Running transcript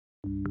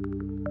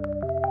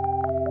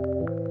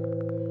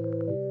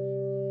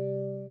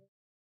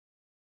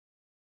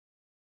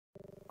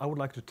I would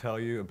like to tell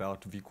you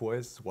about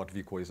Decoys, what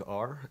Decoys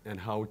are, and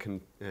how we can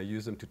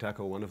use them to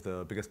tackle one of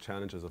the biggest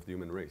challenges of the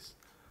human race.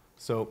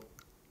 So,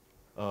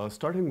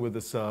 starting with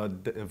this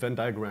Venn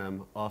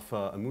diagram of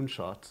a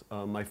moonshot,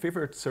 my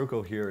favorite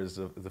circle here is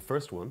the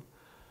first one.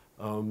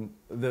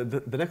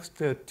 The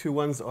next two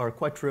ones are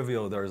quite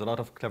trivial. There's a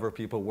lot of clever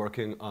people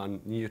working on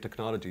new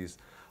technologies,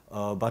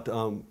 but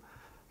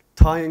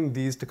tying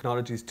these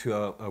technologies to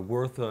a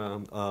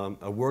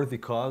worthy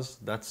cause,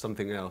 that's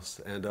something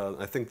else. And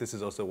I think this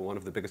is also one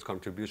of the biggest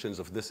contributions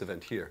of this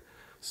event here.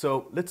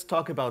 So let's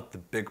talk about the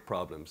big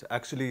problems.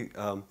 Actually,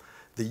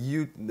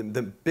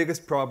 the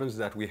biggest problems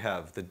that we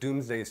have, the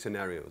doomsday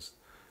scenarios.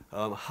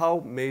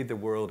 How may the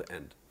world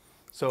end?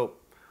 So,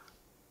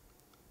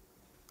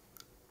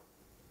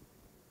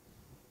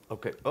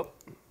 okay,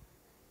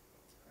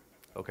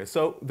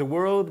 so the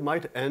world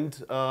might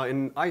end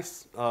in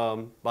ice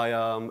by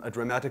a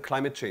dramatic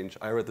climate change.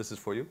 Ira, this is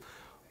for you.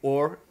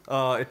 Or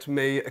it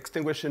may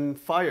extinguish in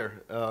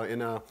fire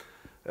in a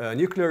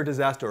nuclear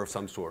disaster of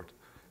some sort.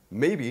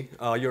 Maybe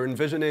you're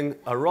envisioning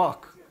a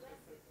rock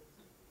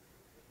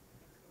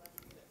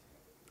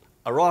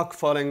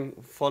falling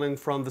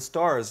from the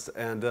stars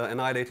and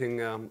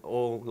annihilating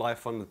all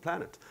life on the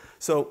planet.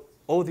 So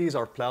all these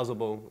are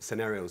plausible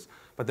scenarios.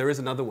 But there is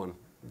another one.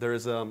 There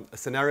is a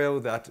scenario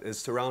that is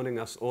surrounding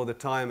us all the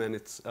time, and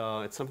it's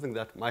something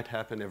that might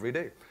happen every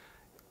day.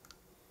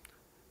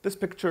 This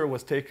picture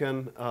was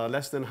taken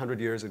less than 100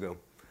 years ago.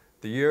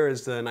 The year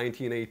is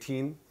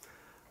 1918.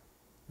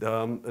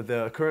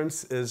 The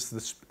occurrence is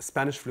the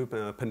Spanish flu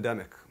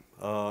pandemic.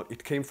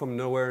 It came from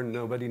nowhere.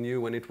 Nobody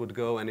knew when it would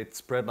go, and it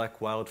spread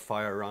like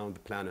wildfire around the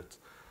planet.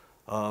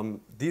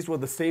 These were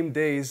the same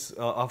days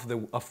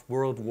of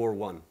World War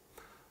I.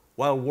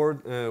 While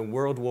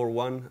World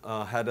War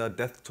I had a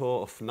death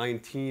toll of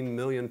 19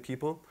 million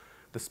people,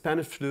 the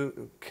Spanish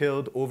flu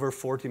killed over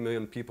 40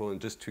 million people in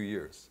just 2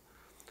 years.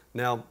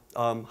 Now,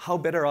 how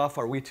better off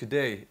are we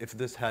today if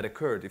this had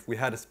occurred? If we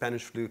had a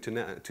Spanish flu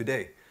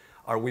today,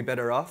 are we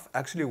better off?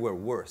 Actually, we're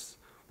worse.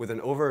 With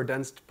an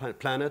overdense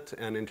planet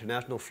and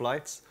international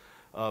flights,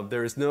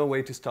 there is no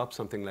way to stop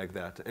something like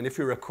that. And if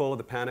you recall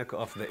the panic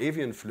of the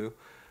avian flu,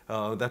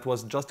 that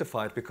was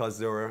justified because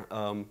there were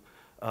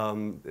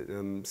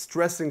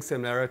stressing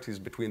similarities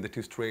between the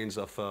two strains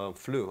of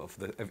flu, of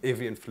the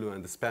avian flu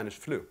and the Spanish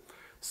flu.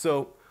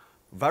 So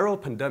viral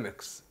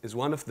pandemics is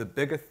one of the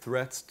biggest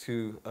threats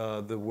to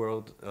the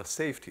world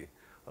safety.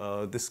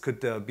 This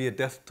could be a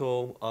death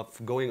toll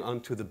of going on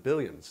to the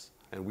billions,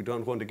 and we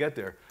don't want to get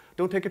there.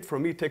 Don't take it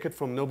from me, take it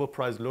from Nobel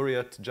Prize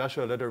laureate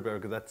Joshua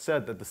Lederberg that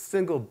said that the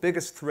single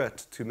biggest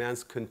threat to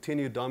man's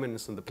continued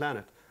dominance on the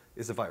planet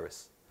is a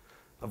virus.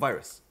 A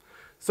virus.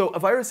 So a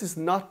virus is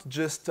not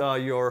just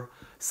your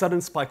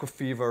sudden spike of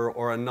fever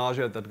or a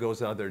nausea that goes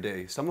the other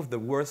day. Some of the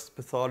worst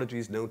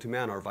pathologies known to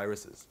man are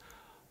viruses.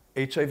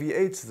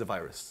 HIV/AIDS is a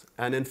virus,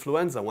 and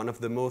influenza, one of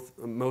the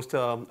most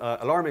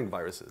alarming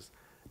viruses.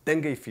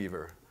 Dengue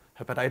fever,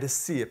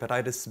 Hepatitis-C,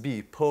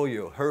 Hepatitis-B,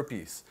 polio,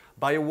 herpes,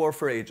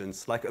 biowarfare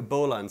agents like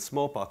Ebola and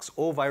smallpox,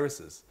 all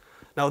viruses.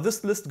 Now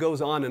this list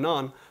goes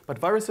on, but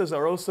viruses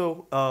are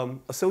also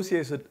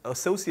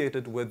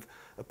associated with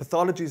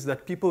pathologies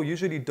that people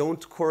usually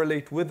don't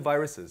correlate with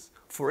viruses.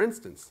 For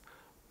instance,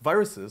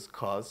 viruses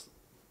cause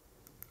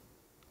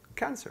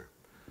cancer.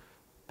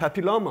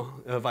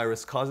 Papilloma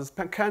virus causes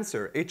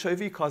cancer.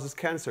 HIV causes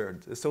cancer.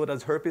 So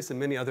does herpes and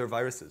many other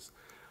viruses.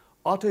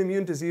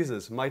 Autoimmune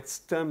diseases might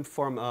stem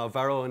from a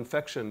viral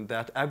infection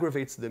that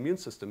aggravates the immune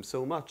system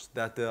so much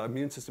that the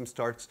immune system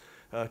starts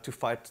to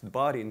fight the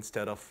body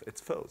instead of its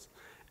foes.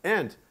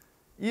 And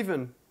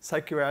even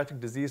psychiatric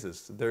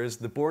diseases. There is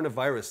the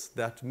virus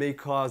that may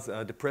cause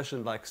a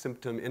depression-like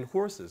symptom in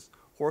horses.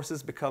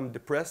 Horses become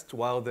depressed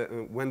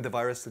when the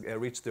virus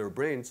reaches their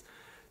brains.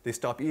 They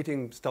stop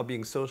eating, stop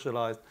being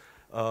socialized,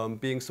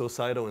 being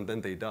suicidal, and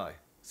then they die.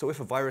 So if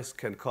a virus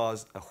can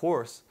cause a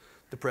horse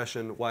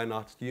depression, why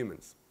not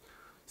humans?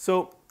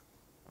 So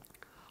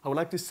I would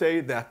like to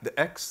say that the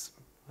X,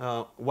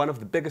 one of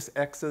the biggest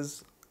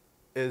X's,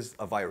 is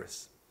a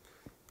virus.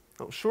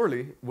 Now,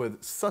 surely,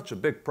 with such a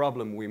big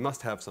problem, we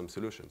must have some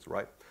solutions,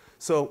 right?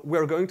 So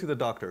we're going to the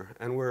doctor,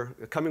 and we're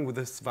coming with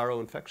this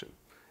viral infection.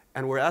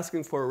 And we're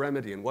asking for a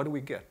remedy, and what do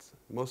we get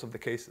in most of the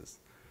cases?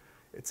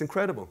 It's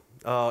incredible.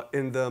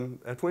 In the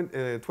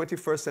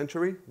 21st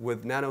century,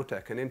 with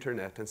nanotech and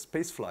internet and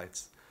space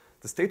flights,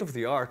 the state of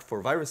the art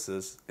for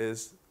viruses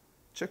is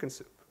chicken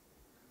soup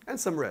and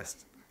some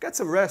rest. Get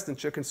some rest in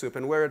chicken soup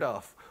and wear it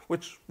off,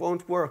 which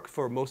won't work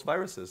for most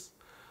viruses,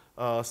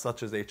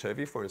 such as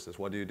HIV, for instance.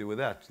 What do you do with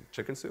that?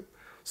 Chicken soup?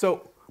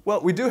 So,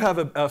 well, we do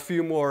have a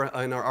few more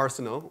in our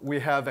arsenal. We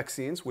have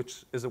vaccines,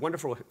 which is a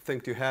wonderful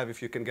thing to have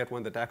if you can get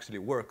one that actually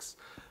works.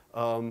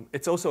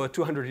 It's also a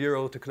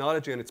 200-year-old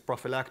technology, and it's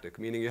prophylactic,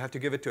 meaning you have to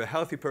give it to a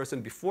healthy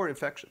person before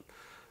infection.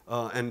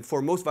 And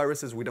for most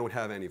viruses, we don't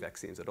have any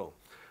vaccines at all.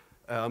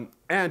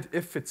 And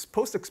if it's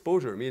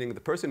post-exposure, meaning the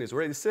person is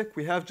already sick,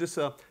 we have just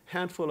a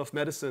handful of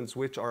medicines,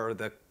 which are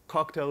the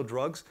cocktail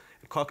drugs.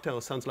 A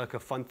cocktail sounds like a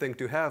fun thing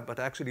to have, but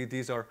actually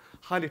these are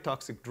highly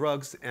toxic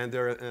drugs, and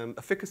their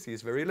efficacy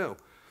is very low.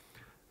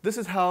 This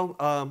is how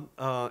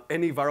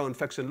any viral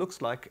infection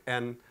looks like,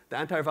 and the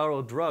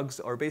antiviral drugs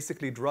are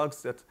basically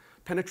drugs that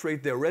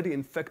penetrate the already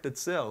infected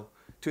cell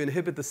to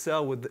inhibit the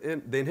cell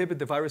within, they inhibit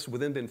the virus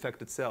within the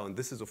infected cell, and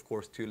this is of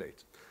course too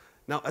late.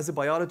 Now, as a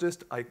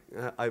biologist, I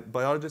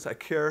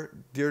care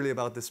dearly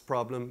about this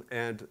problem,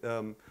 and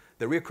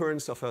the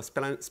reoccurrence of a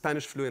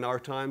Spanish flu in our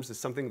times is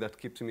something that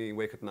keeps me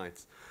awake at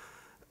nights.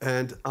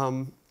 And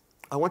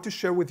I want to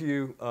share with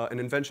you an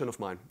invention of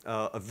mine,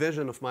 a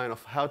vision of mine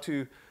of how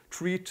to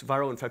treat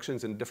viral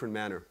infections in a different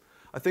manner.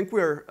 I think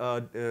we're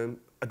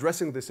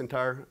addressing this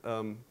entire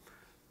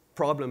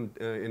problem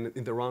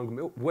in the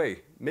wrong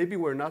way. Maybe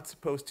we're not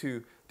supposed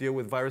to deal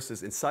with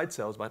viruses inside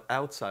cells, but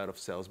outside of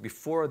cells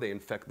before they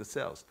infect the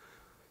cells.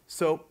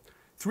 So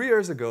 3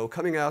 years ago,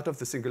 coming out of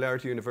the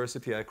Singularity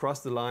University, I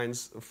crossed the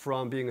lines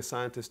from being a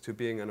scientist to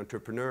being an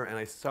entrepreneur, and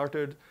I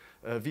started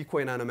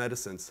Vecoy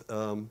Nanomedicines.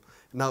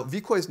 Now,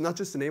 Vecoy is not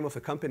just the name of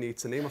a company,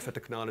 it's the name of a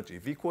technology.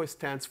 Vecoy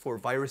stands for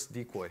virus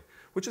decoy,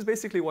 which is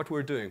basically what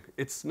we're doing.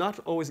 It's not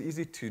always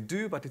easy to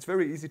do, but it's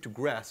very easy to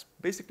grasp.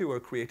 Basically, we're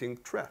creating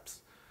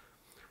traps.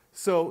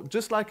 So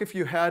just like if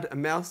you had a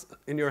mouse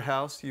in your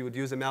house, you would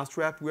use a mouse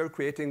trap, we're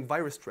creating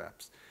virus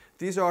traps.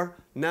 These are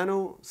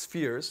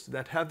nanospheres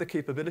that have the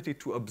capability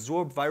to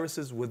absorb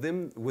viruses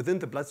within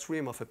the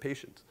bloodstream of a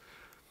patient.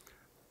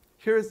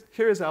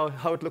 Here's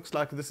how it looks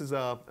like. This is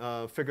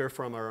a figure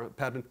from our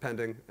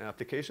patent-pending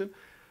application.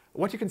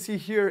 What you can see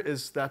here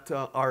is that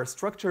our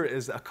structure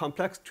is a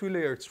complex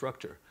two-layered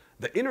structure.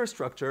 The inner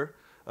structure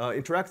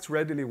interacts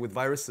readily with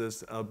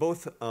viruses,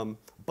 both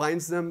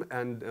binds them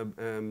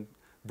and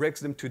breaks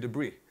them to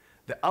debris.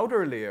 The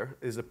outer layer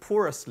is a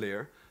porous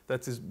layer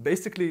that is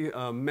basically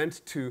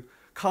meant to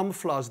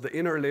camouflage the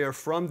inner layer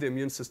from the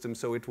immune system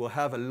so it will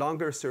have a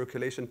longer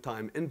circulation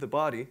time in the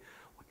body.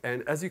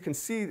 And as you can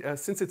see,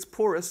 since it's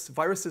porous,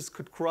 viruses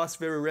could cross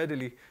very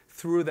readily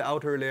through the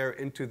outer layer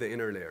into the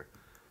inner layer.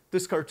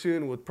 This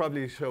cartoon would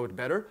probably show it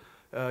better.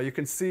 You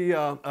can see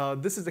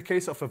this is the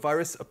case of a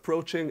virus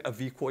approaching a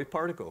Vecoy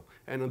particle.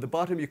 And on the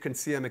bottom, you can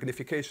see a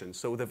magnification.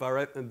 So the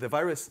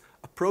virus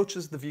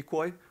approaches the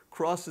Vecoy,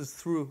 crosses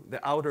through the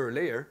outer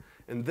layer,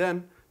 and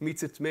then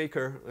meets its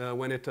maker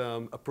when it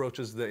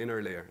approaches the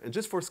inner layer. And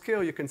just for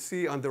scale, you can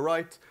see on the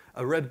right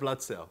a red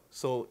blood cell.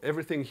 So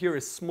everything here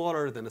is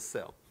smaller than a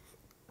cell.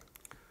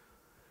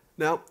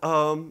 Now,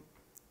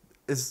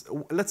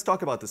 let's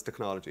talk about this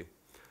technology.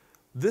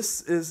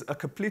 This is a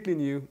completely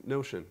new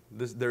notion.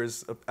 There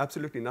is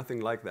absolutely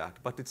nothing like that.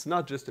 But it's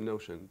not just a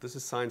notion. This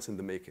is science in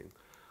the making.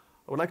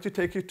 I would like to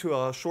take you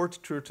to a short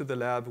tour to the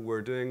lab.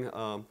 We're doing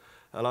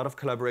a lot of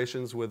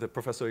collaborations with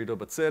Professor Ido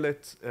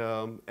Batzelit.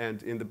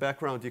 And in the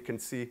background, you can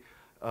see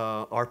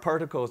our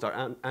particles, our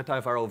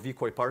antiviral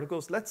Vecoy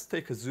particles. Let's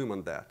take a zoom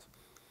on that.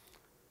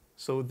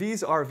 So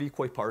these are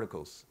Vecoy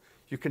particles.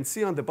 You can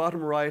see on the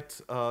bottom right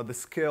the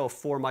scale of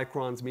 4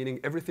 microns, meaning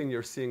everything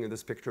you're seeing in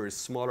this picture is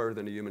smaller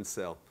than a human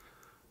cell.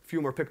 A few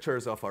more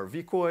pictures of our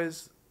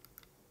Vecoys.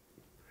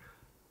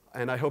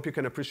 And I hope you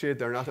can appreciate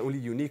they're not only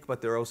unique,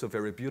 but they're also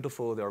very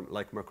beautiful. They're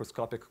like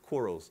microscopic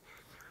corals.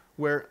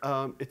 Where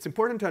it's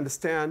important to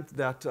understand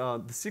that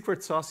the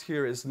secret sauce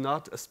here is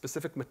not a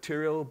specific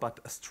material, but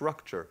a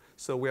structure.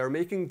 So we are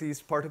making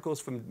these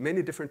particles from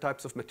many different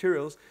types of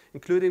materials,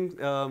 including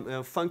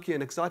funky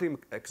and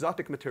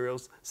exotic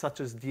materials,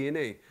 such as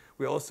DNA.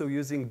 We're also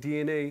using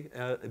DNA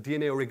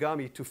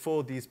origami to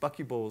fold these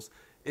buckyballs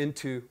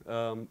into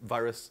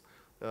virus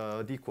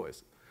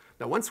decoys.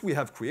 Now, once we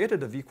have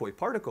created a Vecoy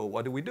particle,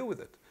 what do we do with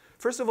it?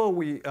 First of all,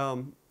 we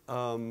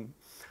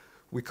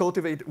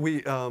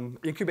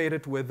incubate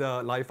it with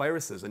live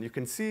viruses. And you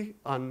can see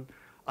on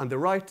the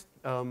right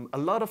a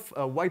lot of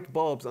white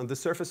bulbs on the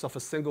surface of a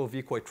single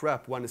Vecoy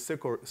trap. One is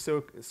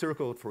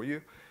circled for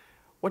you.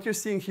 What you're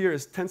seeing here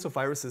is tens of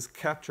viruses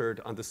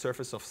captured on the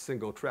surface of a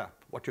single trap.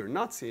 What you're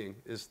not seeing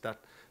is that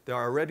there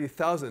are already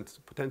thousands,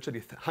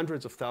 potentially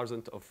hundreds of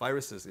thousands of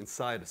viruses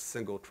inside a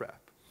single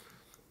trap.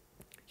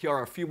 Here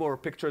are a few more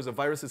pictures of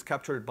viruses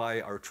captured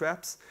by our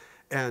traps.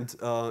 And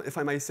if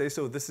I may say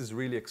so, this is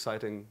really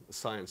exciting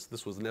science.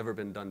 This was never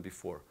been done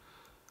before.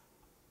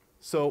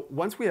 So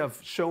once we have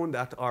shown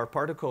that our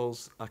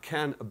particles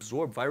can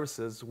absorb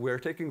viruses, we're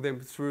taking them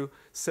through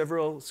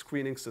several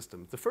screening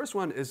systems. The first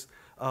one is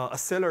a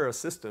cellular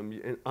system.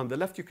 On the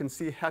left, you can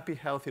see happy,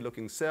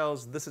 healthy-looking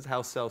cells. This is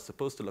how cells are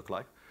supposed to look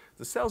like.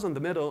 The cells in the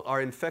middle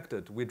are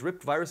infected. We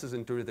dripped viruses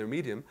into their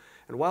medium.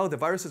 And while the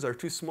viruses are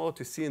too small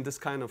to see in this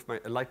kind of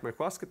light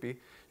microscopy,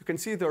 you can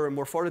see their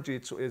morphology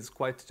is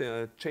quite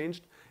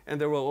changed, and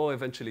they will all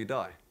eventually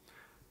die.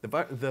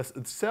 The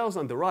cells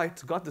on the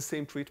right got the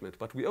same treatment,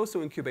 but we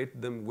also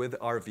incubate them with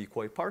our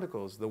Vecoy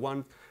particles, the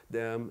one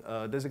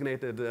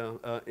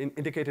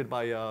indicated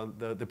by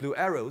the blue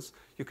arrows.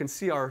 You can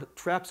see our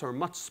traps are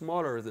much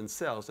smaller than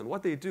cells, and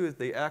what they do is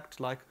they act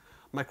like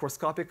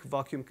microscopic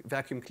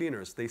vacuum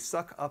cleaners. They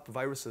suck up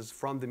viruses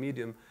from the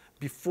medium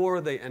before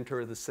they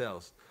enter the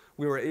cells.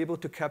 We were able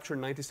to capture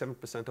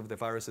 97% of the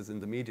viruses in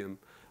the medium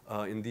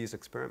in these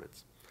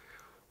experiments.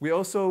 We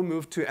also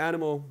moved to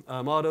animal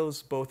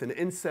models, both in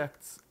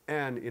insects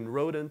and in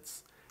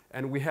rodents.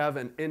 And we have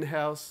an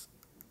in-house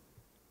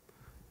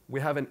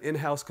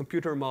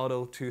computer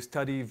model to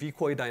study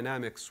Vecoy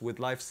dynamics with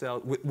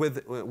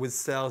with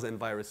cells and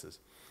viruses.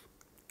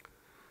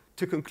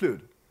 To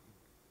conclude,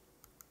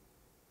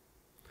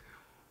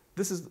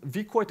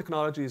 Vecoy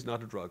technology is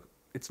not a drug.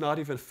 It's not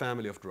even a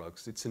family of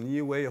drugs. It's a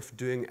new way of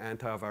doing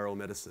antiviral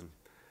medicine.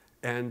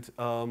 And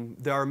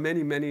there are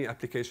many, many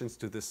applications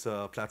to this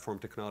platform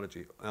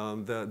technology.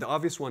 The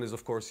obvious one is,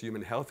 of course,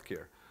 human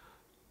healthcare.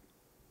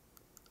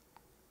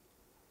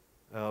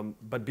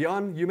 But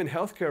beyond human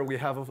healthcare, we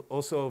have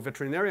also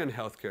veterinarian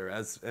healthcare,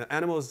 as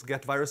animals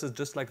get viruses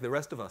just like the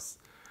rest of us.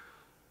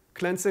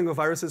 Cleansing of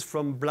viruses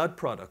from blood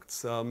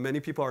products.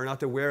 Many people are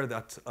not aware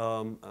that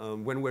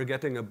when we're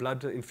getting a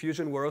blood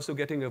infusion, we're also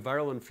getting a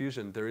viral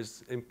infusion. There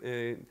is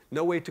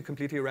no way to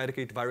completely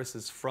eradicate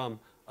viruses from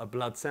a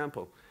blood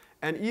sample.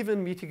 And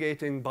even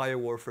mitigating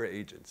biowarfare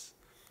agents.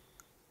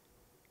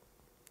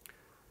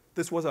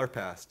 This was our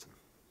past.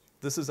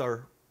 This is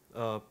our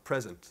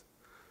present.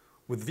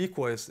 With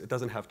Decoys, it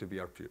doesn't have to be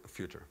our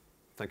future.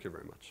 Thank you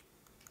very much.